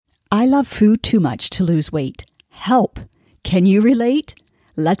I love food too much to lose weight. Help! Can you relate?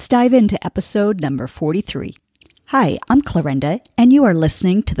 Let's dive into episode number 43. Hi, I'm Clarenda, and you are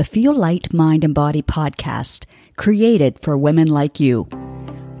listening to the Feel Light Mind and Body podcast, created for women like you.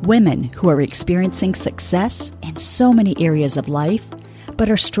 Women who are experiencing success in so many areas of life, but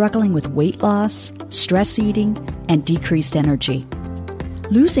are struggling with weight loss, stress eating, and decreased energy.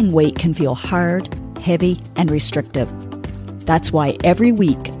 Losing weight can feel hard, heavy, and restrictive. That's why every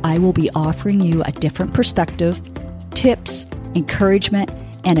week I will be offering you a different perspective, tips, encouragement,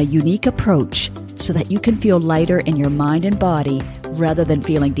 and a unique approach so that you can feel lighter in your mind and body rather than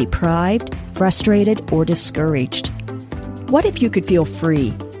feeling deprived, frustrated, or discouraged. What if you could feel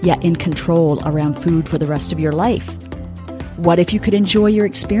free, yet in control around food for the rest of your life? What if you could enjoy your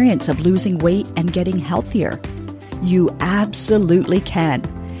experience of losing weight and getting healthier? You absolutely can.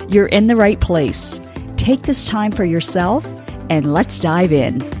 You're in the right place. Take this time for yourself and let's dive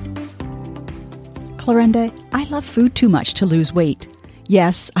in. Clarenda, I love food too much to lose weight.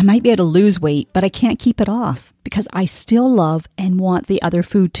 Yes, I might be able to lose weight, but I can't keep it off because I still love and want the other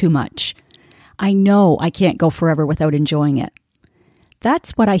food too much. I know I can't go forever without enjoying it.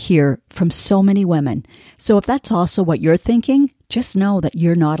 That's what I hear from so many women. So if that's also what you're thinking, just know that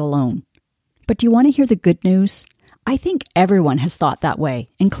you're not alone. But do you want to hear the good news? I think everyone has thought that way,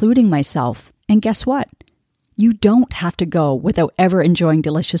 including myself. And guess what? You don't have to go without ever enjoying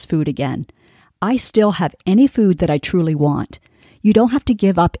delicious food again. I still have any food that I truly want. You don't have to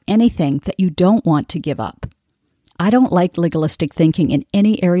give up anything that you don't want to give up. I don't like legalistic thinking in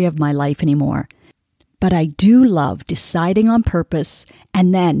any area of my life anymore. But I do love deciding on purpose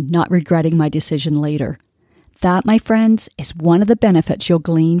and then not regretting my decision later. That, my friends, is one of the benefits you'll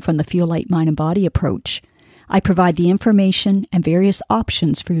glean from the Feel Light Mind and Body approach. I provide the information and various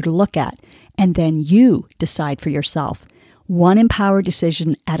options for you to look at, and then you decide for yourself, one empowered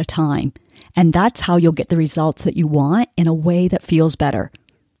decision at a time. And that's how you'll get the results that you want in a way that feels better.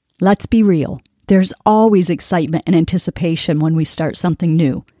 Let's be real. There's always excitement and anticipation when we start something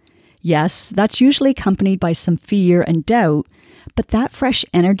new. Yes, that's usually accompanied by some fear and doubt, but that fresh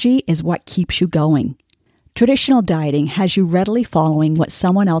energy is what keeps you going. Traditional dieting has you readily following what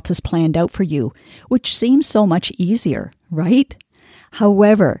someone else has planned out for you, which seems so much easier, right?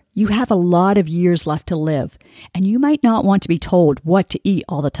 However, you have a lot of years left to live, and you might not want to be told what to eat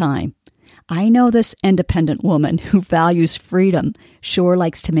all the time. I know this independent woman who values freedom sure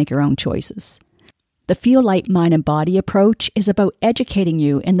likes to make her own choices. The Feel Light Mind and Body approach is about educating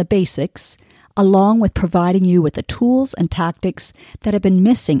you in the basics, along with providing you with the tools and tactics that have been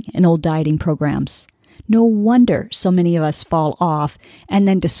missing in old dieting programs. No wonder so many of us fall off and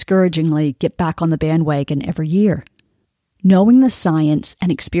then discouragingly get back on the bandwagon every year. Knowing the science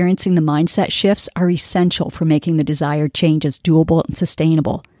and experiencing the mindset shifts are essential for making the desired changes doable and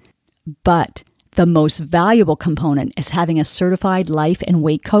sustainable. But the most valuable component is having a certified life and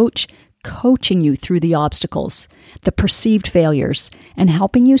weight coach coaching you through the obstacles, the perceived failures, and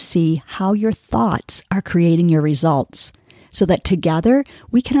helping you see how your thoughts are creating your results, so that together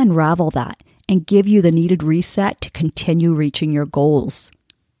we can unravel that and give you the needed reset to continue reaching your goals.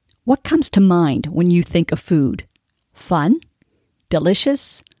 What comes to mind when you think of food? Fun?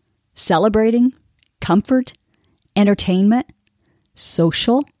 Delicious? Celebrating? Comfort? Entertainment?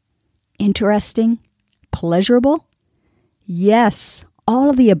 Social? Interesting? Pleasurable? Yes, all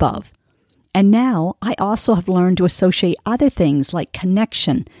of the above. And now I also have learned to associate other things like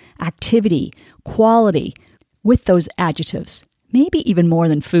connection, activity, quality with those adjectives, maybe even more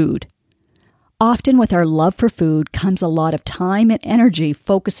than food. Often with our love for food comes a lot of time and energy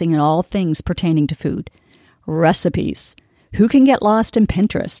focusing on all things pertaining to food. Recipes. Who can get lost in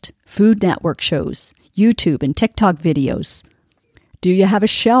Pinterest, Food Network shows, YouTube and TikTok videos? Do you have a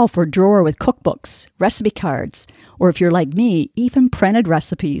shelf or drawer with cookbooks, recipe cards, or if you're like me, even printed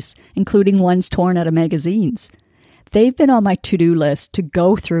recipes, including ones torn out of magazines? They've been on my to-do list to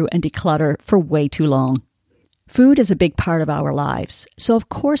go through and declutter for way too long. Food is a big part of our lives, so of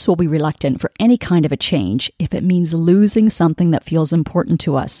course we'll be reluctant for any kind of a change if it means losing something that feels important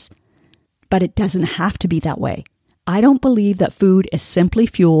to us. But it doesn't have to be that way. I don't believe that food is simply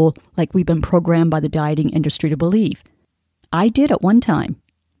fuel like we've been programmed by the dieting industry to believe. I did at one time.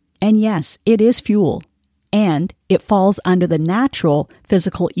 And yes, it is fuel, and it falls under the natural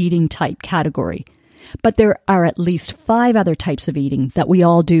physical eating type category. But there are at least 5 other types of eating that we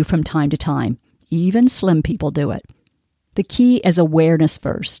all do from time to time. Even slim people do it. The key is awareness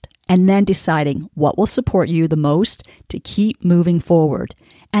first, and then deciding what will support you the most to keep moving forward,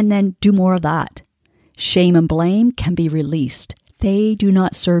 and then do more of that. Shame and blame can be released. They do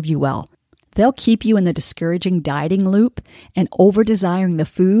not serve you well. They'll keep you in the discouraging dieting loop and over-desiring the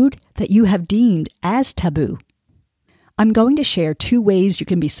food that you have deemed as taboo. I'm going to share 2 ways you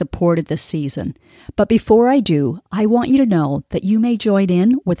can be supported this season. But before I do, I want you to know that you may join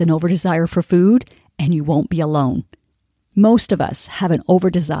in with an over-desire for food and you won't be alone. Most of us have an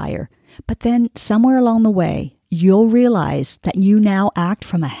over-desire, but then somewhere along the way, you'll realize that you now act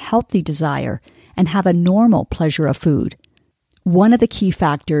from a healthy desire and have a normal pleasure of food. One of the key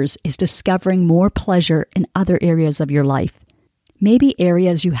factors is discovering more pleasure in other areas of your life, maybe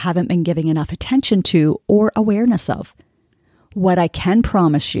areas you haven't been giving enough attention to or awareness of. What I can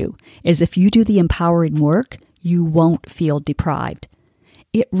promise you is if you do the empowering work, you won't feel deprived.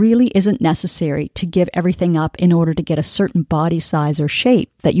 It really isn't necessary to give everything up in order to get a certain body size or shape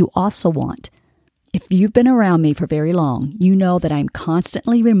that you also want. If you've been around me for very long, you know that I'm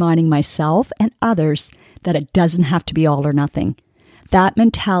constantly reminding myself and others that it doesn't have to be all or nothing. That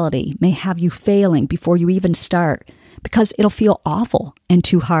mentality may have you failing before you even start because it'll feel awful and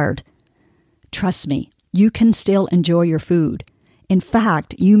too hard. Trust me, you can still enjoy your food. In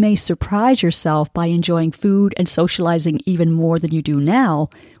fact, you may surprise yourself by enjoying food and socializing even more than you do now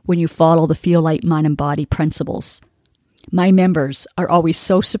when you follow the Feel Light Mind and Body principles. My members are always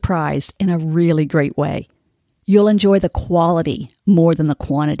so surprised in a really great way. You'll enjoy the quality more than the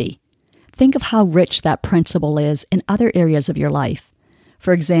quantity. Think of how rich that principle is in other areas of your life.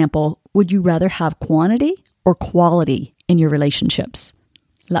 For example, would you rather have quantity or quality in your relationships?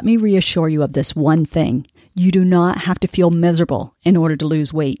 Let me reassure you of this one thing. You do not have to feel miserable in order to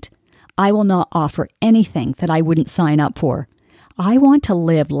lose weight. I will not offer anything that I wouldn't sign up for. I want to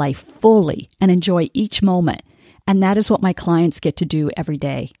live life fully and enjoy each moment, and that is what my clients get to do every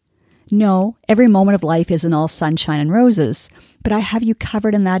day. No, every moment of life isn't all sunshine and roses, but I have you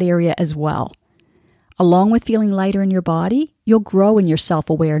covered in that area as well. Along with feeling lighter in your body, you'll grow in your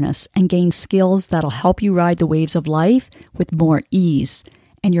self-awareness and gain skills that'll help you ride the waves of life with more ease,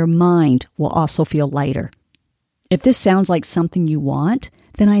 and your mind will also feel lighter. If this sounds like something you want,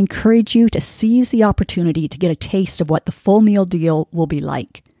 then I encourage you to seize the opportunity to get a taste of what the full meal deal will be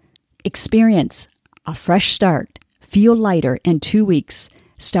like. Experience a fresh start, feel lighter in 2 weeks,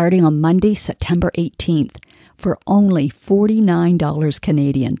 starting on Monday, September 18th, for only $49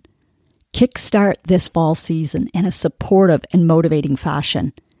 Canadian. Kickstart this fall season in a supportive and motivating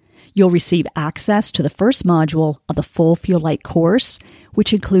fashion. You'll receive access to the first module of the full Feel Light course,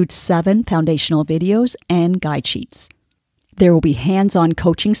 which includes 7 foundational videos and guide sheets. There will be hands-on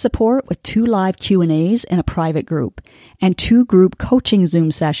coaching support with 2 live Q&As in a private group and 2 group coaching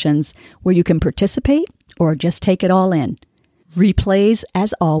Zoom sessions where you can participate or just take it all in. Replays,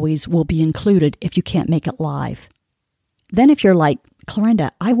 as always, will be included if you can't make it live. Then if you're like,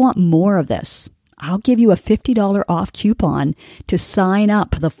 Clarenda, I want more of this, I'll give you a $50 off coupon to sign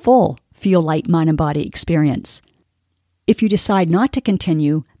up for the full Feel Light Mind and Body experience. If you decide not to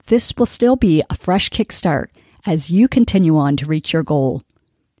continue, this will still be a fresh kickstart as you continue on to reach your goal.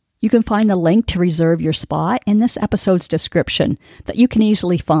 You can find the link to reserve your spot in this episode's description that you can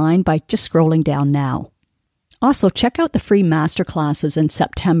easily find by just scrolling down now. Also, check out the free masterclasses in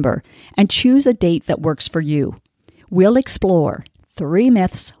September and choose a date that works for you. We'll explore 3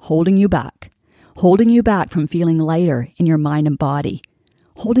 myths holding you back from feeling lighter in your mind and body,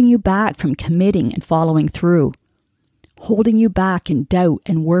 holding you back from committing and following through, holding you back in doubt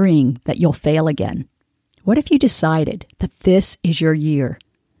and worrying that you'll fail again. What if you decided that this is your year?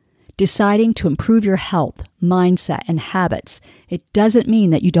 Deciding to improve your health, mindset, and habits, it doesn't mean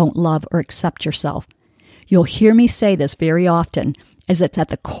that you don't love or accept yourself. You'll hear me say this very often, as it's at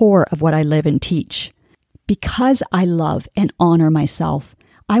the core of what I live and teach. Because I love and honor myself,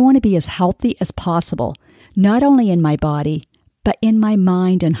 I want to be as healthy as possible, not only in my body, but in my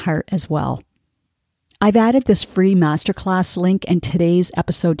mind and heart as well. I've added this free masterclass link in today's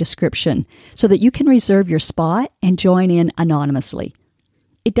episode description so that you can reserve your spot and join in anonymously.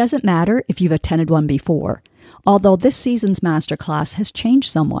 It doesn't matter if you've attended one before, although this season's masterclass has changed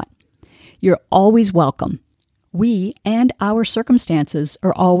somewhat. You're always welcome. We and our circumstances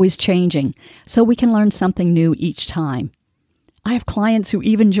are always changing, so we can learn something new each time. I have clients who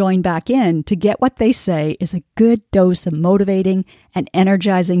even join back in to get what they say is a good dose of motivating and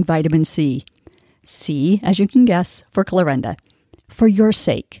energizing vitamin C. C, as you can guess, for Clarenda. For your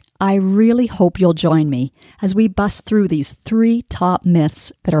sake, I really hope you'll join me as we bust through these 3 top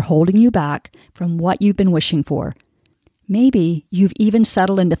myths that are holding you back from what you've been wishing for. Maybe you've even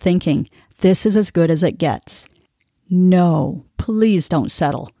settled into thinking, this is as good as it gets. No, please don't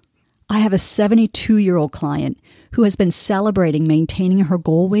settle. I have a 72-year-old client who has been celebrating maintaining her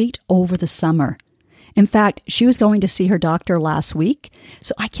goal weight over the summer. In fact, she was going to see her doctor last week,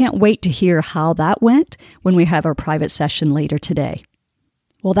 so I can't wait to hear how that went when we have our private session later today.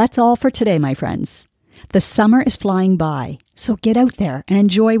 Well, that's all for today, my friends. The summer is flying by, so get out there and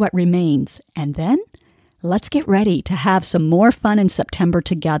enjoy what remains. And then, let's get ready to have some more fun in September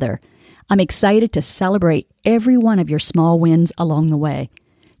together. I'm excited to celebrate every one of your small wins along the way.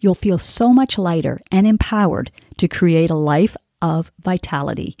 You'll feel so much lighter and empowered to create a life of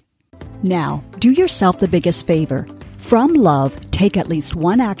vitality. Now, do yourself the biggest favor. From love, take at least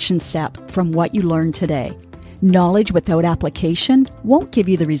one action step from what you learned today. Knowledge without application won't give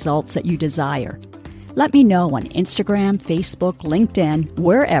you the results that you desire. Let me know on Instagram, Facebook, LinkedIn,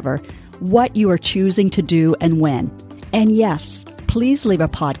 wherever, what you are choosing to do and when. And yes, please leave a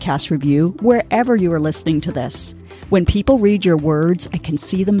podcast review wherever you are listening to this. When people read your words and can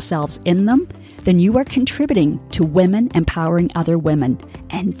see themselves in them, then you are contributing to women empowering other women.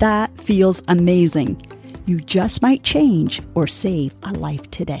 And that feels amazing. You just might change or save a life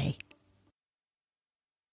today.